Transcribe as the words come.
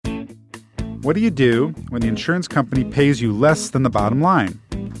What do you do when the insurance company pays you less than the bottom line?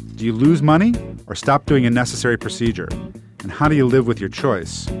 Do you lose money or stop doing a necessary procedure? And how do you live with your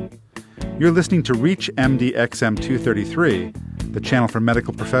choice? You're listening to Reach MD XM 233, the channel for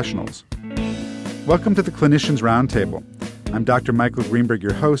medical professionals. Welcome to the Clinicians Roundtable. I'm Dr. Michael Greenberg,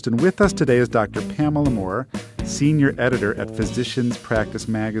 your host, and with us today is Dr. Pamela Moore, Senior Editor at Physicians Practice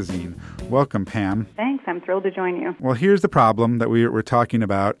Magazine. Welcome, Pam. Thanks. I'm thrilled to join you. Well, here's the problem that we're talking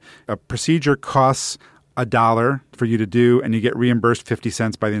about. A procedure costs $1 for you to do, and you get reimbursed 50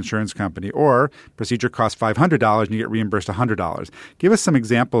 cents by the insurance company. Or procedure costs $500 and you get reimbursed $100. Give us some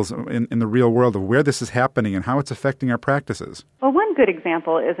examples in the real world of where this is happening and how it's affecting our practices. Well, one good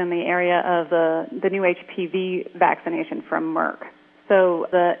example is in the area of the new HPV vaccination from Merck. So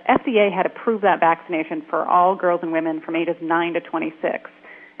the FDA had approved that vaccination for all girls and women from ages 9 to 26.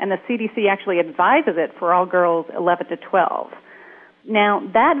 And the CDC actually advises it for all girls 11 to 12. Now,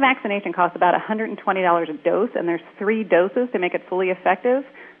 that vaccination costs about $120 a dose, and there's 3 doses to make it fully effective.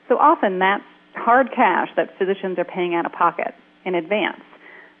 So often that's hard cash that physicians are paying out of pocket in advance.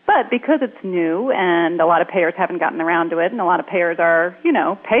 But because it's new and a lot of payers haven't gotten around to it, and a lot of payers are,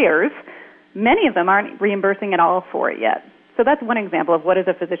 payers, many of them aren't reimbursing at all for it yet. So that's one example of what is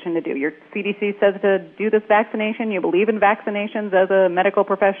a physician to do. Your CDC says to do this vaccination. You believe in vaccinations as a medical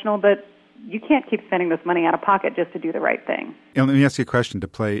professional, but you can't keep spending this money out of pocket just to do the right thing. And let me ask you a question to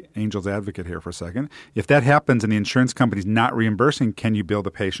play angel's advocate here for a second. If that happens and the insurance company's not reimbursing, can you bill the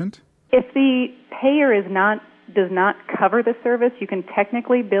patient? If the payer does not cover the service, you can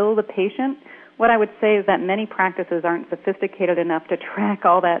technically bill the patient. What I would say is that many practices aren't sophisticated enough to track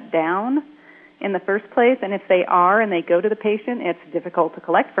all that down in the first place, and if they are and they go to the patient, it's difficult to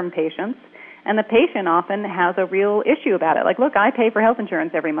collect from patients. And the patient often has a real issue about it. Like, look, I pay for health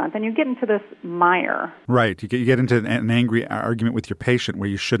insurance every month, and you get into this mire. Right. You get into an angry argument with your patient where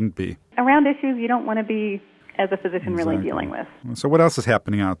you shouldn't be. Around issues you don't want to be, as a physician, really dealing with. So what else is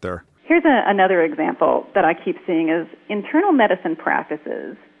happening out there? Here's another example that I keep seeing is internal medicine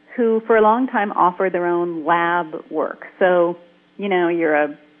practices who for a long time offered their own lab work. So, you're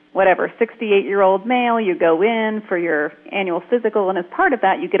a 68-year-old male, you go in for your annual physical, and as part of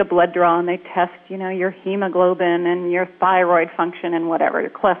that, you get a blood draw, and they test, your hemoglobin and your thyroid function and whatever, your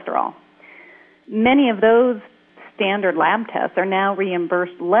cholesterol. Many of those standard lab tests are now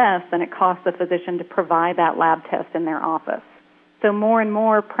reimbursed less than it costs the physician to provide that lab test in their office. So more and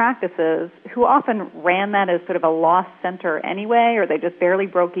more practices, who often ran that as sort of a loss center anyway, or they just barely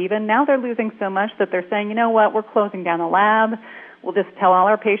broke even, now they're losing so much that they're saying, you know what, we're closing down the lab. We'll just tell all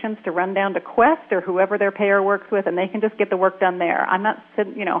our patients to run down to Quest or whoever their payer works with, and they can just get the work done there. I'm not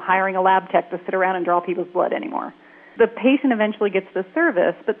hiring a lab tech to sit around and draw people's blood anymore. The patient eventually gets the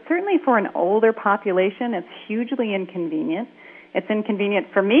service, but certainly for an older population, it's hugely inconvenient. It's inconvenient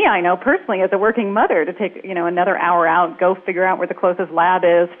for me, I know, personally, as a working mother to take, another hour out, go figure out where the closest lab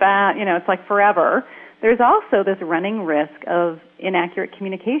is, it's like forever. There's also this running risk of inaccurate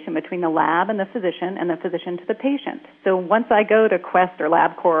communication between the lab and the physician to the patient. So once I go to Quest or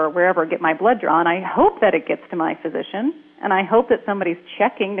LabCorp or wherever, get my blood drawn, I hope that it gets to my physician, and I hope that somebody's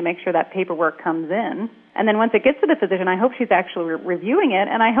checking to make sure that paperwork comes in. And then once it gets to the physician, I hope she's actually reviewing it,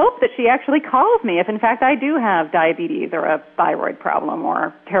 and I hope that she actually calls me if, in fact, I do have diabetes or a thyroid problem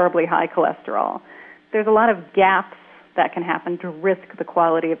or terribly high cholesterol. There's a lot of gaps that can happen to risk the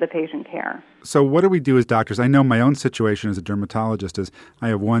quality of the patient care. So what do we do as doctors? I know my own situation as a dermatologist is I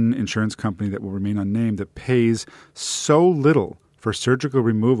have one insurance company that will remain unnamed that pays so little for surgical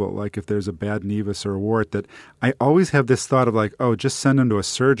removal, like if there's a bad nevus or a wart, that I always have this thought of like, just send them to a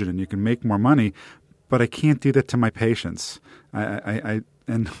surgeon and you can make more money, but I can't do that to my patients.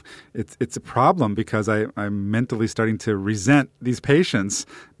 And it's a problem because I'm mentally starting to resent these patients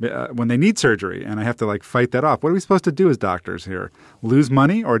when they need surgery, and I have to fight that off. What are we supposed to do as doctors here? Lose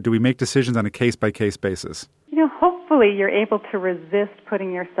money, or do we make decisions on a case-by-case basis? Hopefully you're able to resist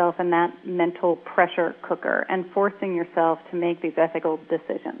putting yourself in that mental pressure cooker and forcing yourself to make these ethical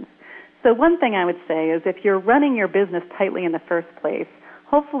decisions. So one thing I would say is if you're running your business tightly in the first place,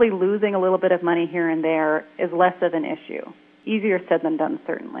 hopefully losing a little bit of money here and there is less of an issue. Easier said than done,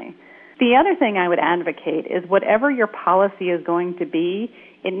 certainly. The other thing I would advocate is whatever your policy is going to be,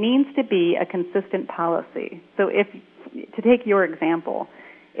 it needs to be a consistent policy. So to take your example,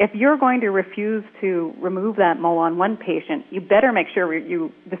 if you're going to refuse to remove that mole on one patient, you better make sure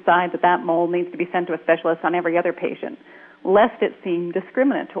you decide that mole needs to be sent to a specialist on every other patient, lest it seem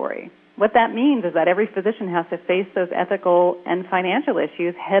discriminatory. What that means is that every physician has to face those ethical and financial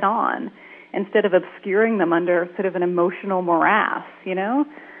issues head on instead of obscuring them under sort of an emotional morass,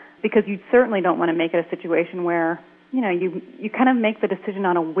 because you certainly don't want to make it a situation where you kind of make the decision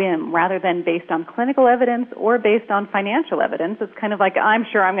on a whim rather than based on clinical evidence or based on financial evidence. It's kind of like, I'm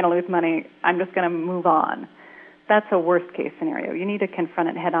sure I'm going to lose money, I'm just going to move on. That's a worst-case scenario. You need to confront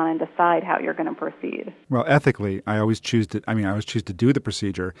it head-on and decide how you're going to proceed. Well, ethically, I always choose to do the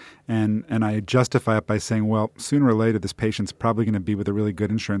procedure, and I justify it by saying, well, sooner or later, this patient's probably going to be with a really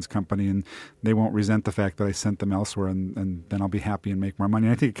good insurance company, and they won't resent the fact that I sent them elsewhere, and then I'll be happy and make more money.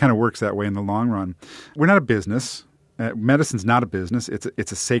 And I think it kind of works that way in the long run. We're not a business. Medicine's not a business.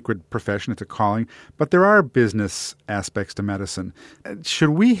 It's a sacred profession. It's a calling. But there are business aspects to medicine.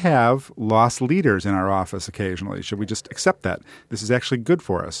 Should we have lost leaders in our office occasionally? Should we just accept that this is actually good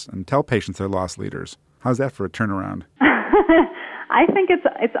for us and tell patients they're lost leaders? How's that for a turnaround? I think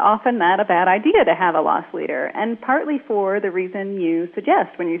it's often not a bad idea to have a lost leader, and partly for the reason you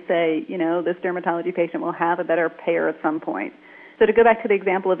suggest when you say, this dermatology patient will have a better payer at some point. So to go back to the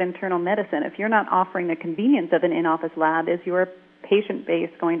example of internal medicine, if you're not offering the convenience of an in-office lab, is your patient base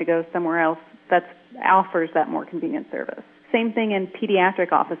going to go somewhere else that offers that more convenient service? Same thing in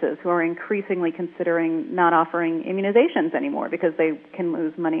pediatric offices who are increasingly considering not offering immunizations anymore because they can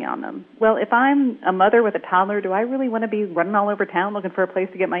lose money on them. Well, if I'm a mother with a toddler, do I really want to be running all over town looking for a place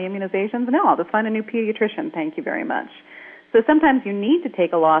to get my immunizations? No, I'll just find a new pediatrician. Thank you very much. So sometimes you need to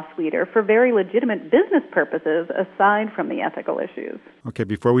take a loss leader for very legitimate business purposes aside from the ethical issues. Okay,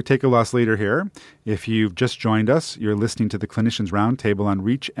 before we take a loss leader here, if you've just joined us, you're listening to the Clinicians Roundtable on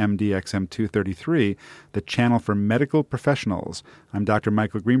ReachMD XM 233, the channel for medical professionals. I'm Dr.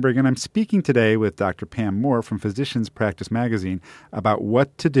 Michael Greenberg, and I'm speaking today with Dr. Pam Moore from Physicians Practice Magazine about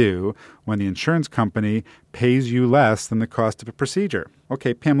what to do when the insurance company pays you less than the cost of a procedure.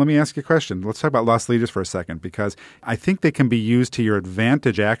 Okay, Pam, let me ask you a question. Let's talk about loss leaders for a second, because I think they can be used to your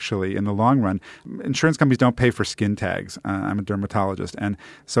advantage, actually, in the long run. Insurance companies don't pay for skin tags. I'm a dermatologist. And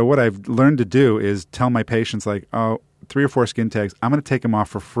so what I've learned to do is tell my patients, 3 or 4 skin tags, I'm going to take them off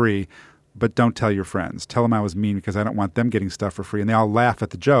for free, but don't tell your friends. Tell them I was mean because I don't want them getting stuff for free. And they all laugh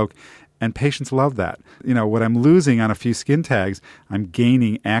at the joke. And patients love that. What I'm losing on a few skin tags, I'm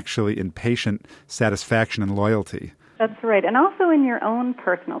gaining actually in patient satisfaction and loyalty. That's right. And also in your own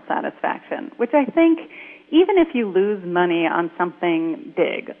personal satisfaction, which I think even if you lose money on something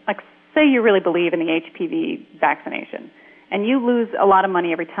big, like say you really believe in the HPV vaccination, and you lose a lot of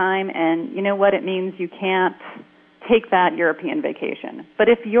money every time, and you know what? It means you can't take that European vacation. But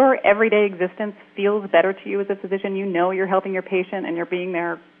if your everyday existence feels better to you as a physician, you're helping your patient and you're being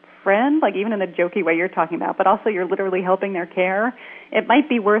their friend, like even in the jokey way you're talking about, but also you're literally helping their care, it might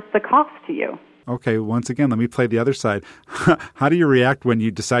be worth the cost to you. Okay, once again, let me play the other side. How do you react when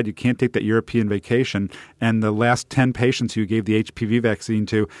you decide you can't take that European vacation and the last 10 patients you gave the HPV vaccine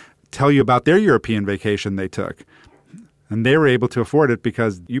to tell you about their European vacation they took? And they were able to afford it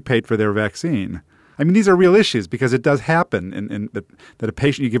because you paid for their vaccine. I mean, these are real issues because it does happen that a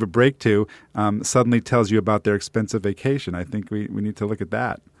patient you give a break to suddenly tells you about their expensive vacation. I think we need to look at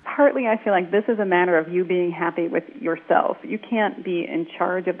that. Partly, I feel like this is a matter of you being happy with yourself. You can't be in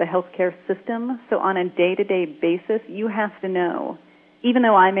charge of the healthcare system, so on a day-to-day basis, you have to know, even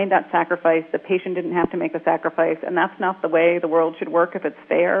though I made that sacrifice, the patient didn't have to make the sacrifice, and that's not the way the world should work if it's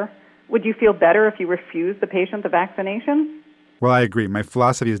fair. Would you feel better if you refused the patient the vaccination? Well, I agree. My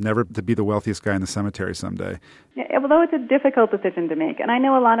philosophy is never to be the wealthiest guy in the cemetery someday. Yeah, although it's a difficult decision to make. And I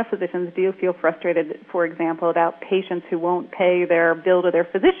know a lot of physicians do feel frustrated, for example, about patients who won't pay their bill to their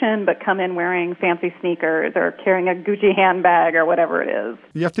physician but come in wearing fancy sneakers or carrying a Gucci handbag or whatever it is.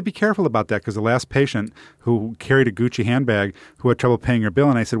 You have to be careful about that because the last patient who carried a Gucci handbag who had trouble paying her bill,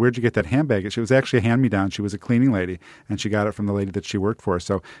 and I said, where'd you get that handbag? It was actually a hand-me-down. She was a cleaning lady, and she got it from the lady that she worked for.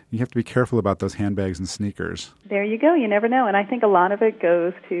 So you have to be careful about those handbags and sneakers. There you go. You never know. And I think a lot of it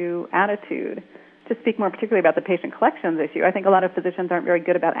goes to attitude. To speak more particularly about the patient collections issue, I think a lot of physicians aren't very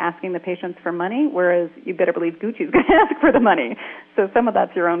good about asking the patients for money, whereas you better believe Gucci's going to ask for the money. So some of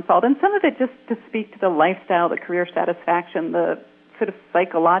that's your own fault, and some of it just to speak to the lifestyle, the career satisfaction, the sort of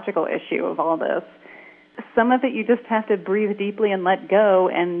psychological issue of all this. Some of it you just have to breathe deeply and let go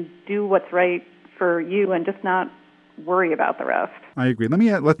and do what's right for you and just not worry about the rest. I agree. Let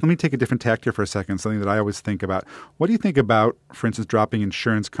me take a different tack here for a second, something that I always think about. What do you think about, for instance, dropping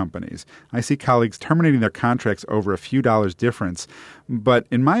insurance companies? I see colleagues terminating their contracts over a few dollars difference. But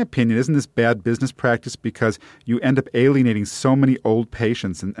in my opinion, isn't this bad business practice because you end up alienating so many old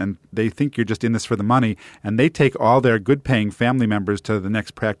patients and they think you're just in this for the money and they take all their good-paying family members to the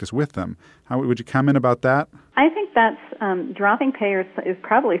next practice with them? How would you comment about that? I think that's dropping payers is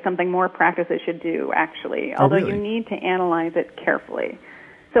probably something more practices should do, actually, although really? You need to analyze it carefully.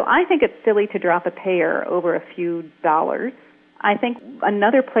 So I think it's silly to drop a payer over a few dollars. I think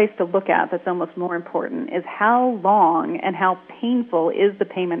another place to look at that's almost more important is how long and how painful is the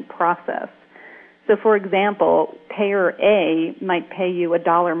payment process. So, for example, payer A might pay you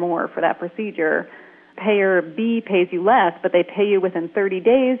 $1 more for that procedure. Payer B pays you less, but they pay you within 30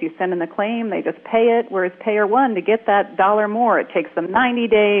 days. You send in the claim, they just pay it, whereas payer 1, to get that $1 more, it takes them 90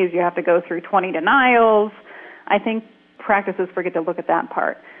 days. You have to go through 20 denials. I think practices forget to look at that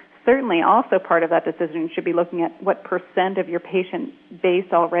part. Certainly, also part of that decision should be looking at what % of your patient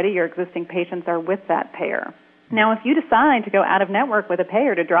base already, your existing patients, are with that payer. Now, if you decide to go out of network with a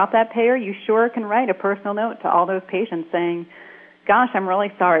payer, to drop that payer, you sure can write a personal note to all those patients saying, gosh, I'm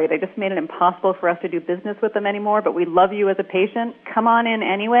really sorry. They just made it impossible for us to do business with them anymore, but we love you as a patient. Come on in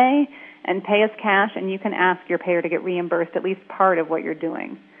anyway and pay us cash, and you can ask your payer to get reimbursed at least part of what you're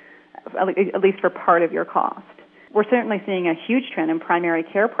doing, at least for part of your cost. We're certainly seeing a huge trend in primary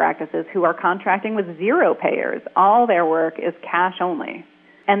care practices who are contracting with zero payers. All their work is cash only.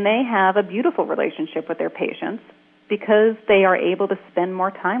 And they have a beautiful relationship with their patients because they are able to spend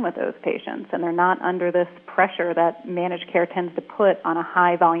more time with those patients, and they're not under this pressure that managed care tends to put on a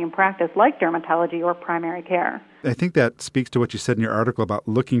high-volume practice like dermatology or primary care. I think that speaks to what you said in your article about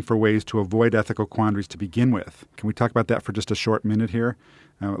looking for ways to avoid ethical quandaries to begin with. Can we talk about that for just a short minute here?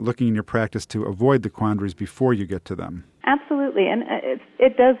 Looking in your practice to avoid the quandaries before you get to them. Absolutely, and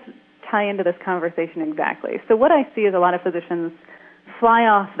it does tie into this conversation exactly. So what I see is a lot of physicians fly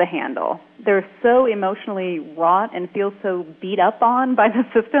off the handle. They're so emotionally wrought and feel so beat up on by the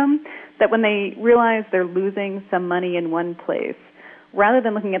system that when they realize they're losing some money in one place, rather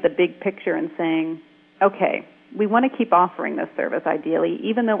than looking at the big picture and saying, okay, we want to keep offering this service ideally,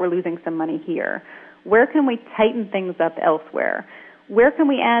 even though we're losing some money here. Where can we tighten things up elsewhere? Where can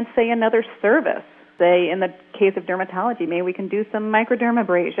we add, say, another service? Say, in the case of dermatology, maybe we can do some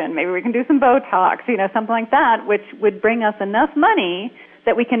microdermabrasion, maybe we can do some Botox, something like that, which would bring us enough money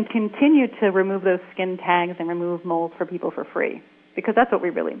that we can continue to remove those skin tags and remove moles for people for free, because that's what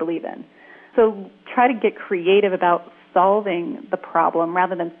we really believe in. So try to get creative about solving the problem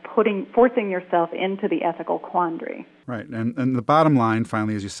rather than forcing yourself into the ethical quandary. Right. And the bottom line,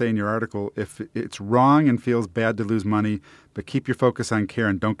 finally, as you say in your article, if it's wrong and feels bad to lose money, but keep your focus on care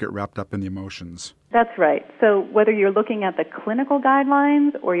and don't get wrapped up in the emotions. That's right. So whether you're looking at the clinical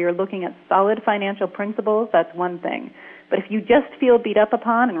guidelines or you're looking at solid financial principles, that's one thing. But if you just feel beat up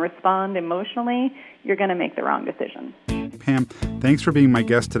upon and respond emotionally, you're going to make the wrong decision. Pam, thanks for being my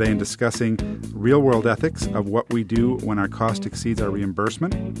guest today and discussing real-world ethics of what we do when our cost exceeds our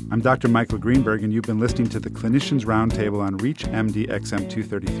reimbursement. I'm Dr. Michael Greenberg, and you've been listening to the Clinicians Roundtable on ReachMD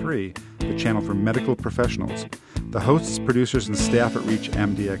XM233, the channel for medical professionals. The hosts, producers, and staff at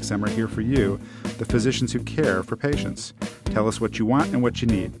ReachMD XM are here for you, the physicians who care for patients. Tell us what you want and what you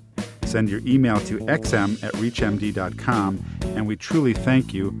need. Send your email to xm@reachmd.com, and we truly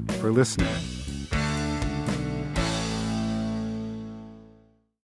thank you for listening.